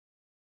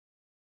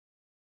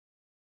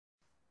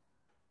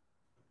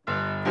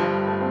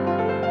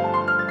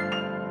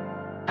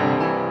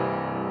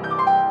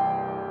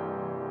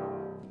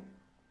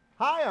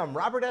Hi, I'm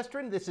Robert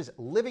Estrin. This is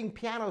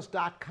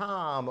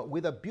livingpianos.com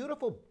with a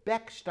beautiful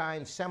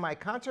Bechstein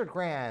semi-concert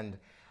grand.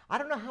 I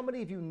don't know how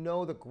many of you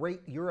know the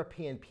great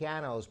European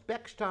pianos,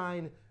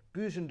 Bechstein,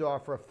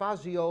 Bosendorfer,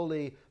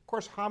 Fazioli, of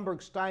course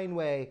Hamburg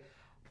Steinway,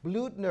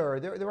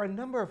 Blüthner. There are a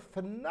number of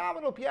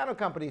phenomenal piano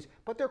companies,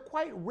 but they're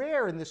quite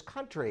rare in this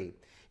country.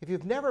 If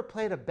you've never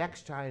played a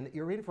Bechstein,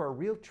 you're in for a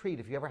real treat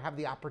if you ever have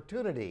the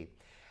opportunity.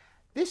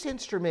 This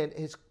instrument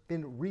has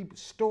been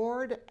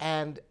restored,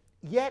 and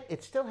yet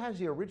it still has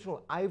the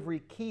original ivory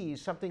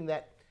keys, something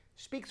that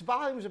speaks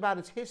volumes about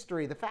its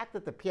history, the fact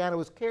that the piano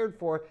was cared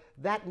for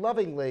that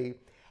lovingly.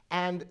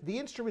 And the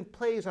instrument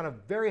plays on a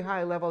very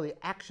high level. The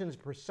action's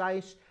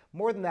precise.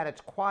 More than that,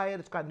 it's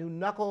quiet. It's got new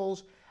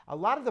knuckles. A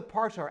lot of the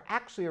parts are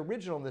actually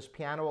original in this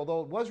piano,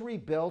 although it was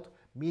rebuilt,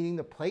 meaning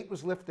the plate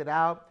was lifted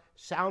out,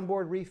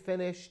 soundboard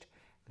refinished,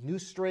 new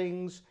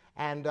strings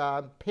and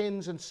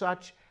pins and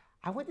such.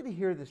 I want you to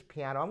hear this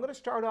piano. I'm going to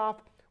start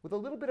off with a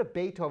little bit of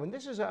Beethoven.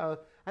 This is an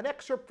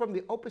excerpt from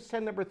the Opus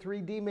 10 No.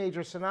 3 D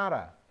Major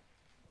Sonata.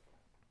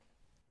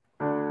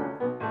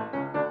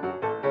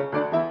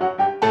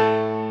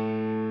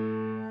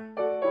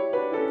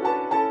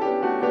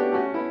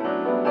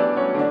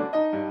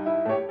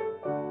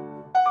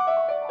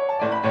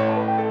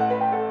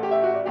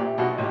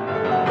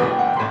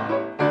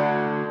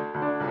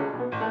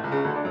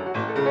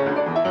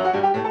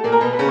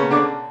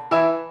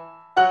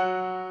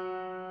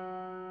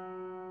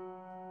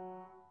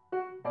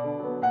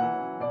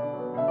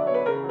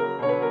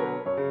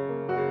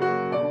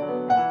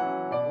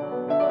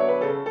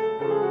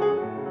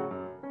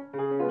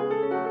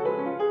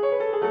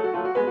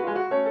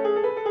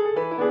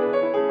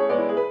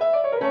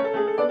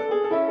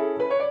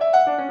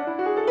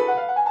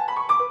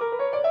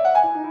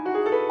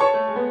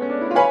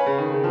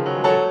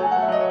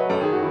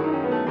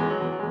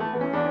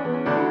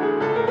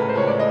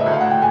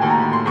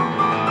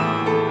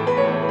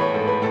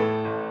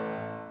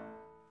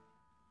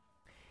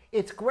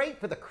 It's great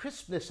for the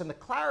crispness and the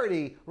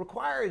clarity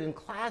required in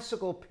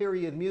classical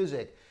period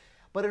music,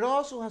 but it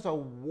also has a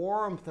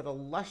warmth and a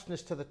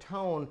lushness to the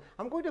tone.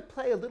 I'm going to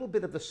play a little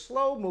bit of the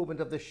slow movement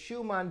of the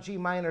Schumann G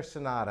minor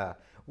sonata,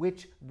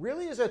 which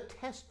really is a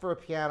test for a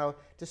piano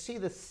to see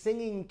the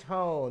singing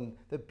tone,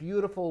 the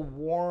beautiful,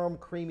 warm,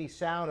 creamy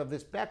sound of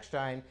this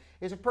Bechstein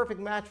is a perfect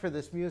match for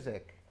this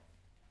music.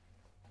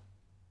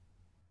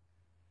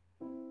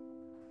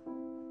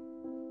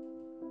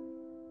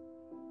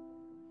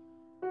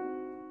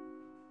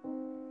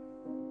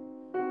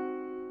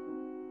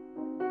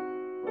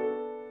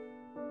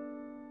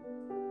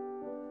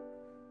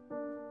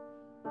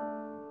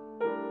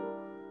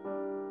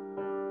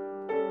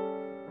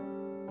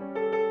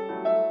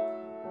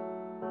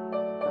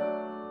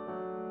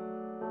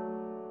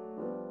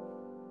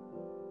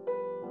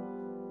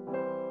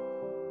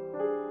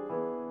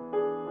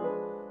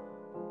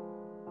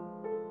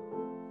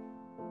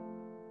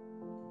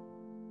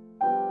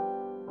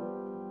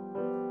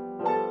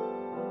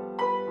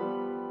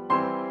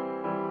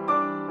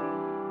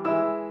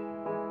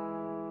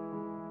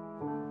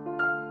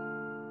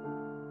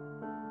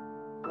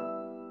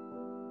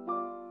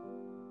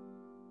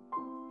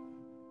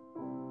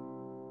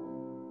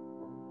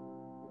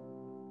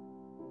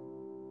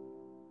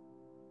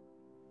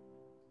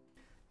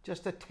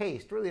 Just a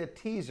taste, really a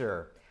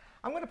teaser.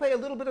 I'm going to play a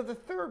little bit of the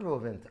third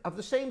movement of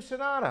the same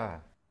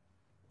sonata.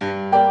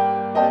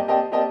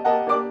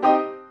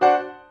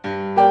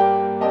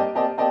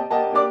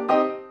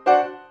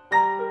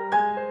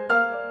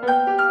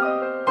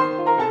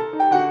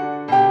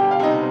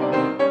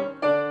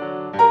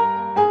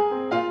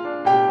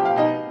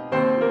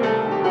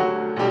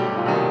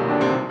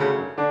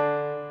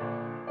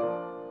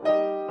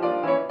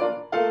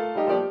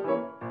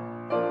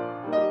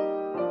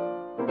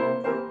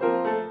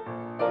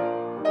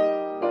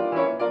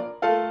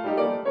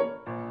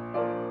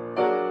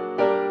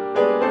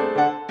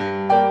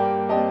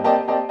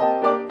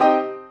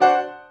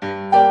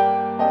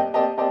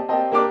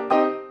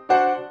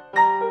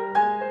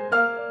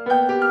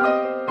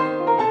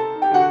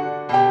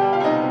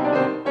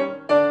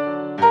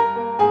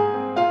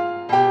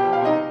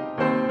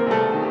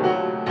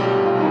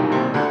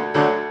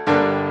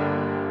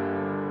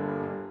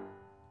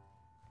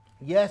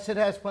 Yes, it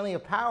has plenty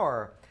of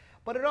power,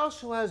 but it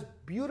also has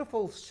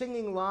beautiful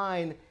singing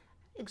line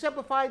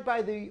exemplified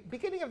by the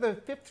beginning of the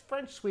Fifth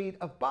French Suite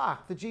of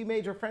Bach, the G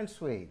major French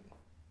Suite.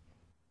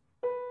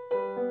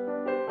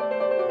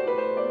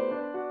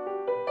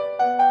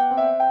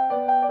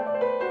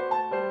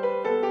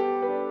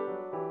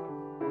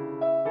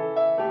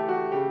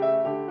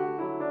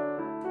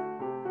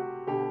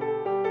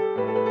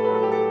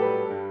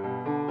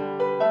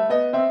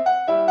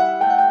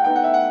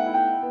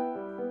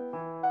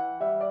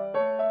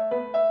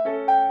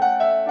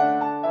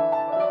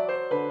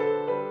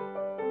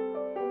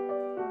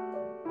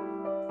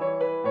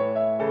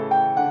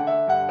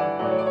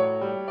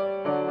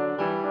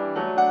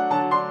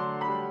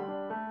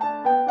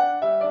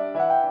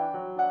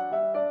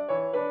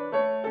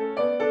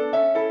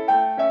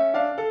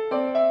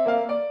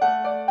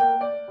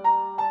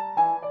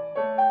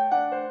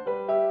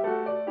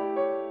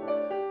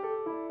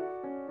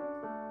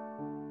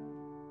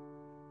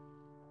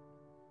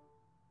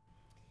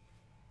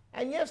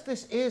 And yes,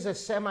 this is a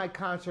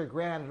semi-concert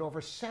grand and over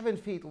 7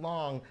 feet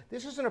long.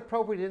 This is an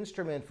appropriate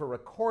instrument for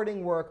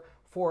recording work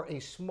for a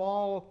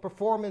small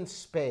performance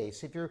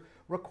space. If you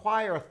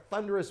require a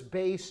thunderous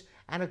bass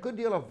and a good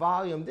deal of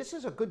volume, this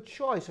is a good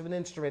choice of an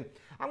instrument.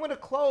 I'm going to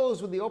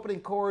close with the opening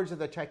chords of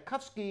the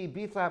Tchaikovsky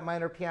B-flat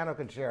minor piano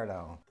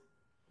concerto.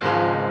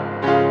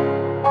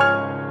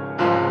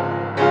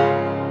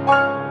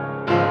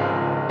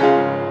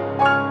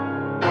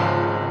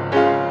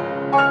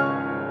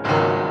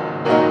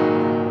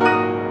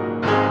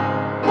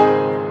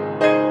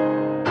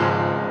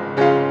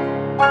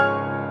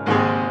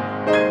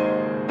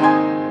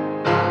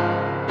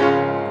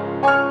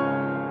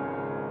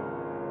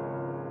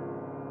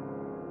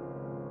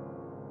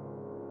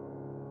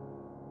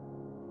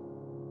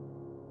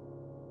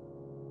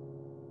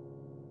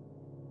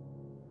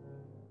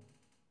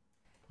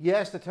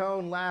 Yes, the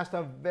tone lasts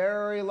a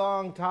very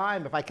long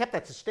time. If I kept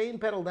that sustain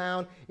pedal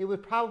down, it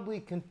would probably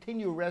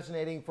continue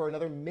resonating for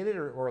another minute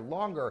or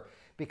longer,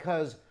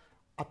 because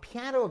a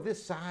piano of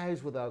this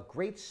size with a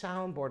great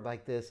soundboard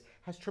like this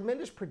has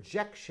tremendous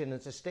projection and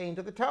sustain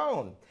to the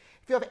tone.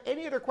 If you have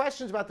any other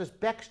questions about this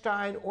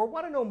Bechstein or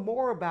want to know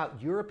more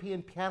about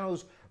European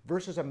pianos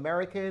versus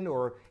American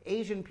or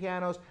Asian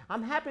pianos,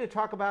 I'm happy to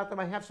talk about them.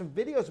 I have some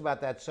videos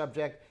about that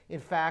subject, in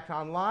fact,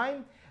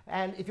 online.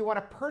 And if you want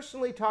to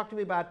personally talk to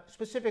me about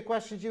specific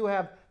questions you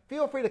have,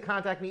 feel free to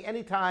contact me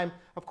anytime.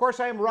 Of course,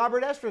 I am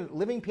Robert Estrin at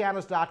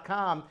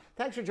livingpianos.com.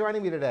 Thanks for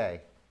joining me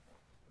today.